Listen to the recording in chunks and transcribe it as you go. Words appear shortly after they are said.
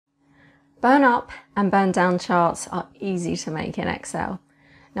Burn up and burn down charts are easy to make in Excel.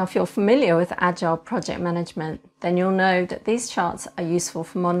 Now, if you're familiar with Agile project management, then you'll know that these charts are useful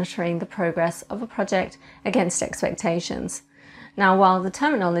for monitoring the progress of a project against expectations. Now, while the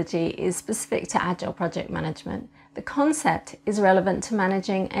terminology is specific to Agile project management, the concept is relevant to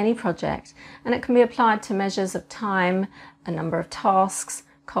managing any project, and it can be applied to measures of time, a number of tasks,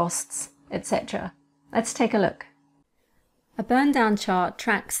 costs, etc. Let's take a look. A burn down chart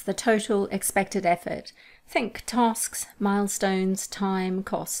tracks the total expected effort. Think tasks, milestones, time,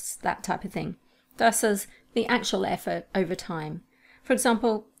 costs, that type of thing, versus the actual effort over time. For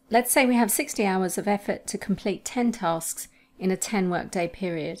example, let's say we have 60 hours of effort to complete 10 tasks in a 10 workday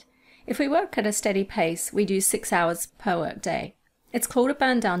period. If we work at a steady pace, we do 6 hours per workday. It's called a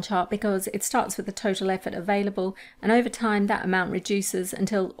burn down chart because it starts with the total effort available, and over time that amount reduces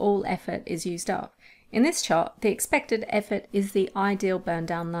until all effort is used up. In this chart, the expected effort is the ideal burn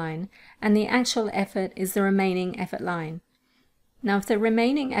down line, and the actual effort is the remaining effort line. Now, if the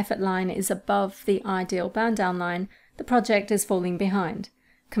remaining effort line is above the ideal burn down line, the project is falling behind.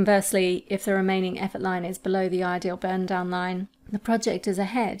 Conversely, if the remaining effort line is below the ideal burn down line, the project is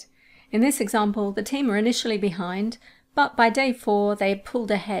ahead. In this example, the team were initially behind, but by day 4 they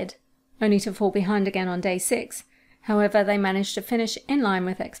pulled ahead, only to fall behind again on day 6. However, they managed to finish in line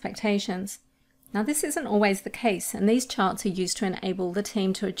with expectations. Now, this isn't always the case, and these charts are used to enable the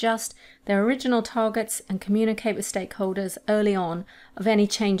team to adjust their original targets and communicate with stakeholders early on of any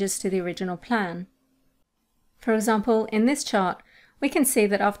changes to the original plan. For example, in this chart, we can see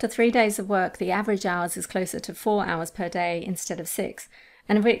that after 3 days of work, the average hours is closer to 4 hours per day instead of 6.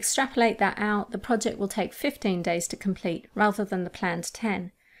 And if we extrapolate that out, the project will take 15 days to complete rather than the planned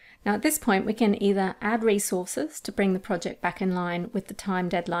 10. Now, at this point, we can either add resources to bring the project back in line with the time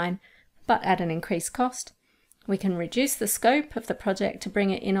deadline, but at an increased cost. We can reduce the scope of the project to bring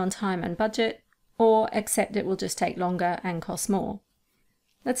it in on time and budget, or accept it will just take longer and cost more.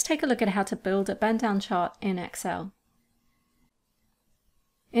 Let's take a look at how to build a burn down chart in Excel.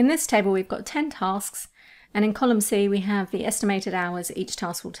 In this table, we've got 10 tasks, and in column C we have the estimated hours each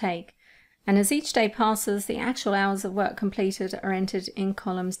task will take. And as each day passes, the actual hours of work completed are entered in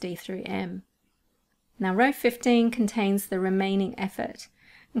columns D through M. Now, row 15 contains the remaining effort,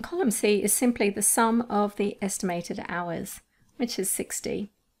 and column C is simply the sum of the estimated hours, which is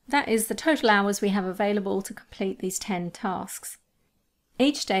 60. That is the total hours we have available to complete these 10 tasks.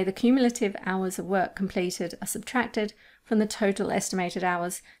 Each day, the cumulative hours of work completed are subtracted from the total estimated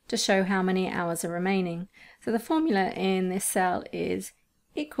hours to show how many hours are remaining. So the formula in this cell is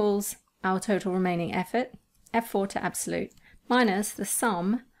equals our total remaining effort, F4 to absolute, minus the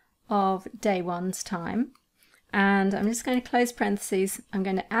sum of day 1's time. And I'm just going to close parentheses. I'm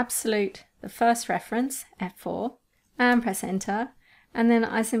going to absolute the first reference, F4, and press enter. And then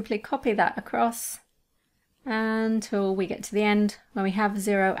I simply copy that across until we get to the end where we have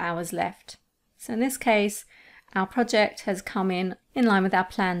 0 hours left. So in this case, our project has come in line with our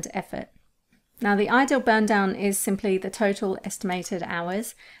planned effort. Now, the ideal burn down is simply the total estimated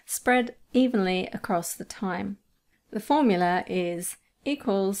hours spread evenly across the time. The formula is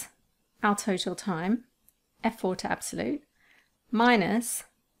equals our total time, F4 to absolute, minus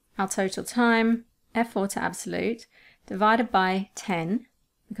our total time, F4 to absolute, divided by 10,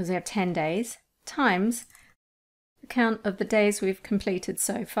 because we have 10 days, times the count of the days we've completed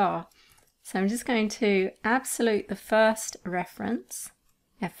so far. So I'm just going to absolute the first reference,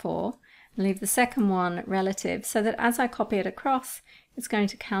 F4, and leave the second one relative, so that as I copy it across, it's going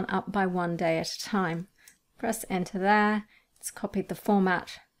to count up by 1 day at a time. Press enter there. It's copied the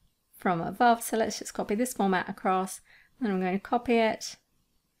format from above, so let's just copy this format across, and I'm going to copy it.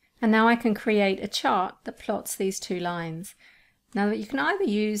 And now I can create a chart that plots these two lines. Now, that you can either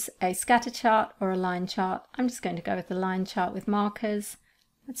use a scatter chart or a line chart. I'm just going to go with the line chart with markers.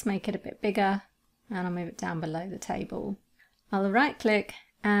 Let's make it a bit bigger, and I'll move it down below the table. I'll right click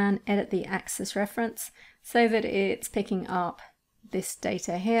and edit the axis reference so that it's picking up this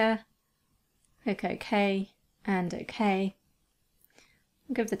data here. Click OK and OK.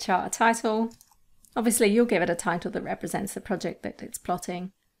 I'll give the chart a title. Obviously, you'll give it a title that represents the project that it's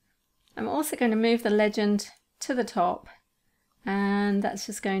plotting. I'm also going to move the legend to the top, and that's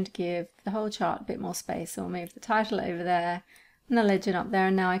just going to give the whole chart a bit more space. So I'll move the title over there and the legend up there,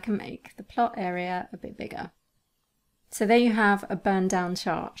 and now I can make the plot area a bit bigger. So there you have a burn down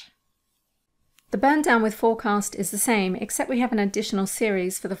chart. The burn down with forecast is the same, except we have an additional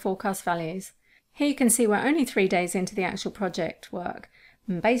series for the forecast values. Here you can see we're only 3 days into the actual project work.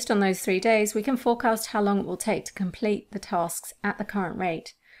 And based on those 3 days, we can forecast how long it will take to complete the tasks at the current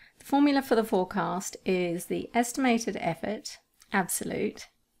rate. The formula for the forecast is the estimated effort, absolute,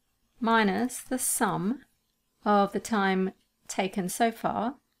 minus the sum of the time taken so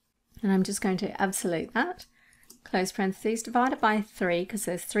far, and I'm just going to absolute that, close parentheses, divided by 3 because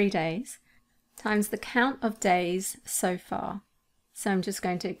there's 3 days, times the count of days so far. So I'm just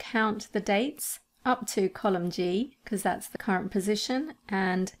going to count the dates up to column G because that's the current position,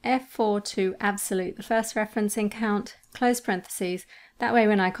 and F4 to absolute the first reference in count, close parentheses. That way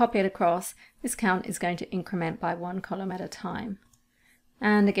when I copy it across, this count is going to increment by 1 column at a time.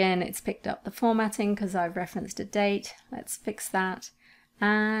 And again, it's picked up the formatting because I've referenced a date. Let's fix that,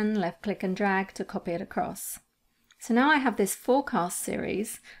 and left click and drag to copy it across. So now I have this forecast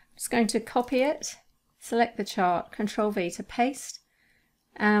series. I'm just going to copy it, select the chart, Control V to paste,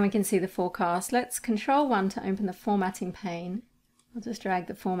 and we can see the forecast. Let's Control 1 to open the formatting pane. I'll just drag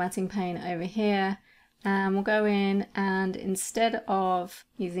the formatting pane over here, and we'll go in, and instead of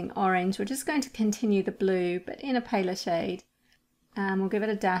using orange, we're just going to continue the blue but in a paler shade, and we'll give it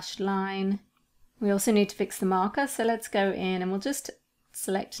a dashed line. We also need to fix the marker, so let's go in and we'll just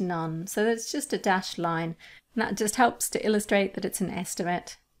select none, so that's just a dashed line, and that just helps to illustrate that it's an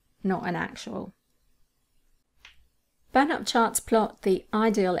estimate, not an actual. Burn-up charts plot the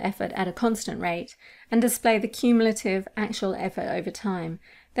ideal effort at a constant rate and display the cumulative actual effort over time.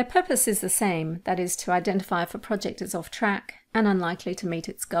 Their purpose is the same, that is to identify if a project is off track and unlikely to meet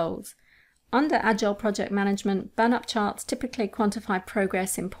its goals. Under Agile project management, burn-up charts typically quantify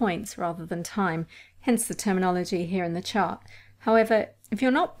progress in points rather than time, hence the terminology here in the chart. However, if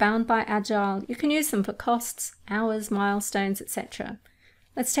you're not bound by Agile, you can use them for costs, hours, milestones, etc.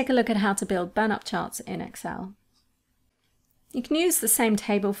 Let's take a look at how to build burn-up charts in Excel. You can use the same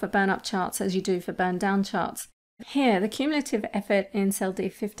table for burn-up charts as you do for burn-down charts. Here, the cumulative effort in cell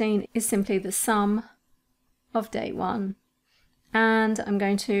D15 is simply the sum of day 1. And I'm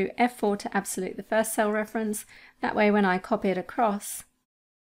going to F4 to absolute the first cell reference. That way when I copy it across,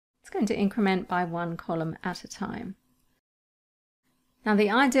 it's going to increment by 1 column at a time. Now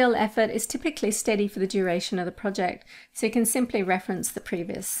the ideal effort is typically steady for the duration of the project, so you can simply reference the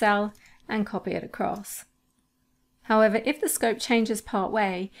previous cell and copy it across. However, if the scope changes part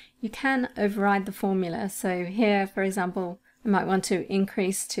way, you can override the formula. So here, for example, I might want to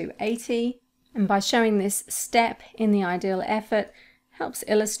increase to 80, and by showing this step in the ideal effort, helps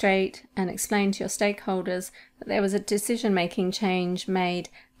illustrate and explain to your stakeholders that there was a decision-making change made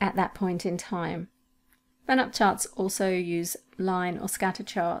at that point in time. Burn-up charts also use line or scatter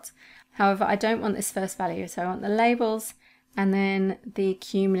charts. However, I don't want this first value, so I want the labels and then the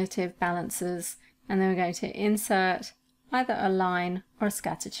cumulative balances, and then we're going to insert either a line or a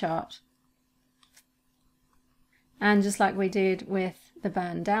scatter chart. And just like we did with the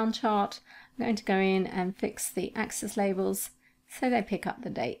burn down chart, I'm going to go in and fix the axis labels so they pick up the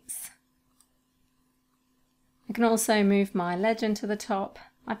dates. I can also move my legend to the top.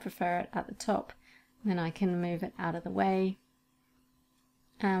 I prefer it at the top. Then I can move it out of the way.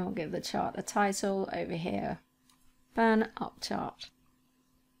 And we'll give the chart a title over here, Burn Up Chart.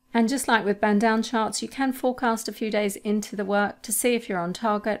 And just like with burn down charts, you can forecast a few days into the work to see if you're on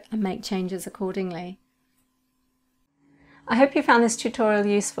target and make changes accordingly. I hope you found this tutorial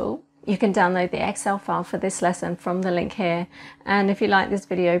useful. You can download the Excel file for this lesson from the link here. And if you like this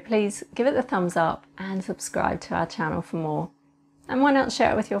video, please give it a thumbs up and subscribe to our channel for more. And why not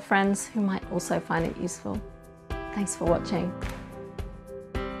share it with your friends who might also find it useful. Thanks for watching.